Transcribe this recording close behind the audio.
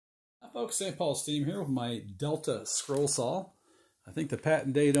Folks, St. Paul Steam here with my Delta scroll saw. I think the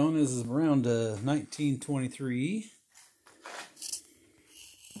patent date on this is around 1923.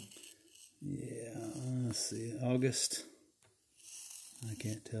 Yeah, let's see, August, I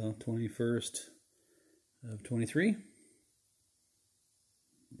can't tell, 21st of 23.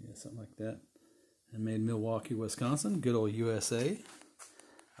 Yeah, something like that. And made in Milwaukee, Wisconsin. Good old USA.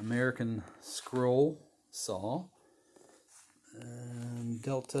 American scroll saw. And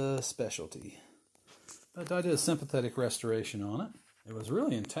Delta specialty. But I did a sympathetic restoration on it. It was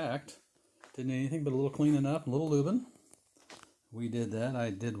really intact. Didn't need anything but a little cleaning up, a little lubing. We did that.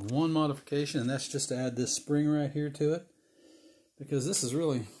 I did one modification, and that's just to add this spring right here to it. Because this is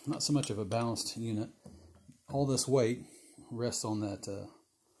really not so much of a balanced unit. All this weight rests on that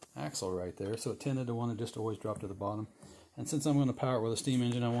axle right there, so it tended to want to just always drop to the bottom. And since I'm going to power it with a steam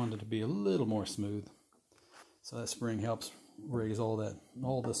engine, I wanted it to be a little more smooth. So that spring helps raise all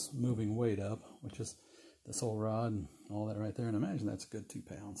this moving weight up, which is this whole rod and all that right there. And imagine that's a good 2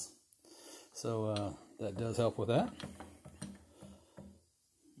 pounds. So that does help with that.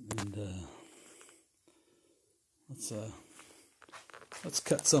 And let's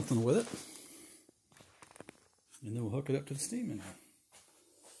cut something with it, and then we'll hook it up to the steam engine.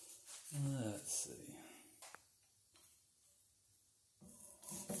 Let's see.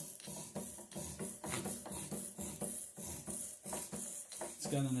 It's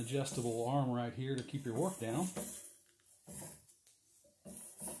got an adjustable arm right here to keep your work down.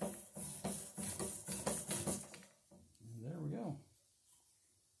 And there we go.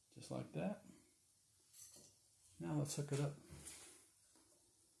 Just like that. Now let's hook it up.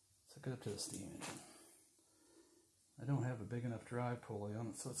 Let's hook it up to the steam engine. I don't have a big enough drive pulley on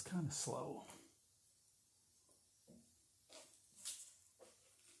it, so it's kind of slow.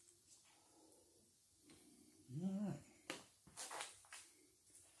 All right.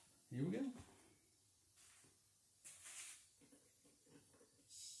 Here we go.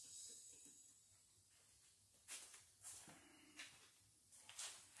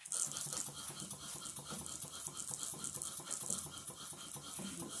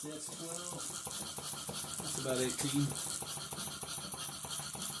 That's 12. That's about 18.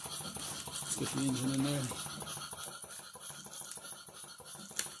 Let's get the engine in there.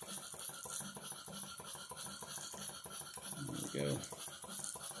 There we go.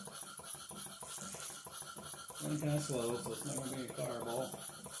 Running kind of slow, so it's not going to be a fireball.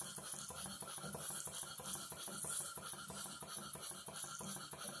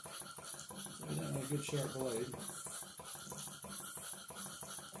 So we don't have a good sharp blade.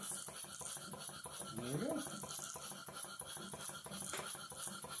 There we go.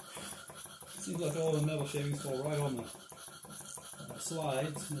 Seems like all the metal shavings fall right on the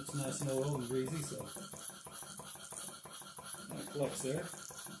slides. It's nice and old and greasy, so that collects there.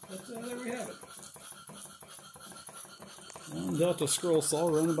 But there we have it. One Delta scroll saw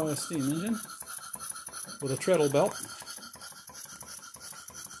running by a steam engine with a treadle belt.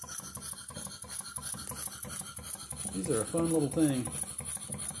 These are a fun little thing.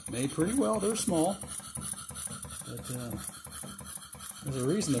 Made pretty well. They're small. But there's a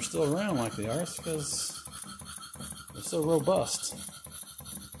reason they're still around like they are. It's because they're so robust.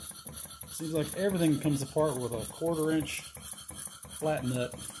 Seems like everything comes apart with a 1/4-inch flat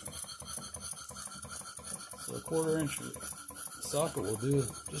nut. So a 1/4-inch socket will do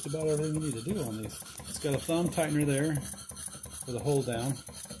just about everything you need to do on these. It's got a thumb tightener there with a hold down.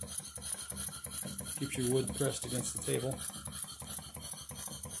 Keeps your wood pressed against the table.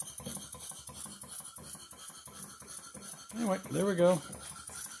 Anyway, there we go.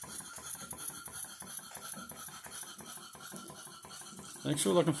 Thanks for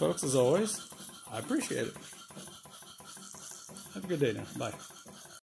looking, folks, as always. I appreciate it. Have a good day now. Bye.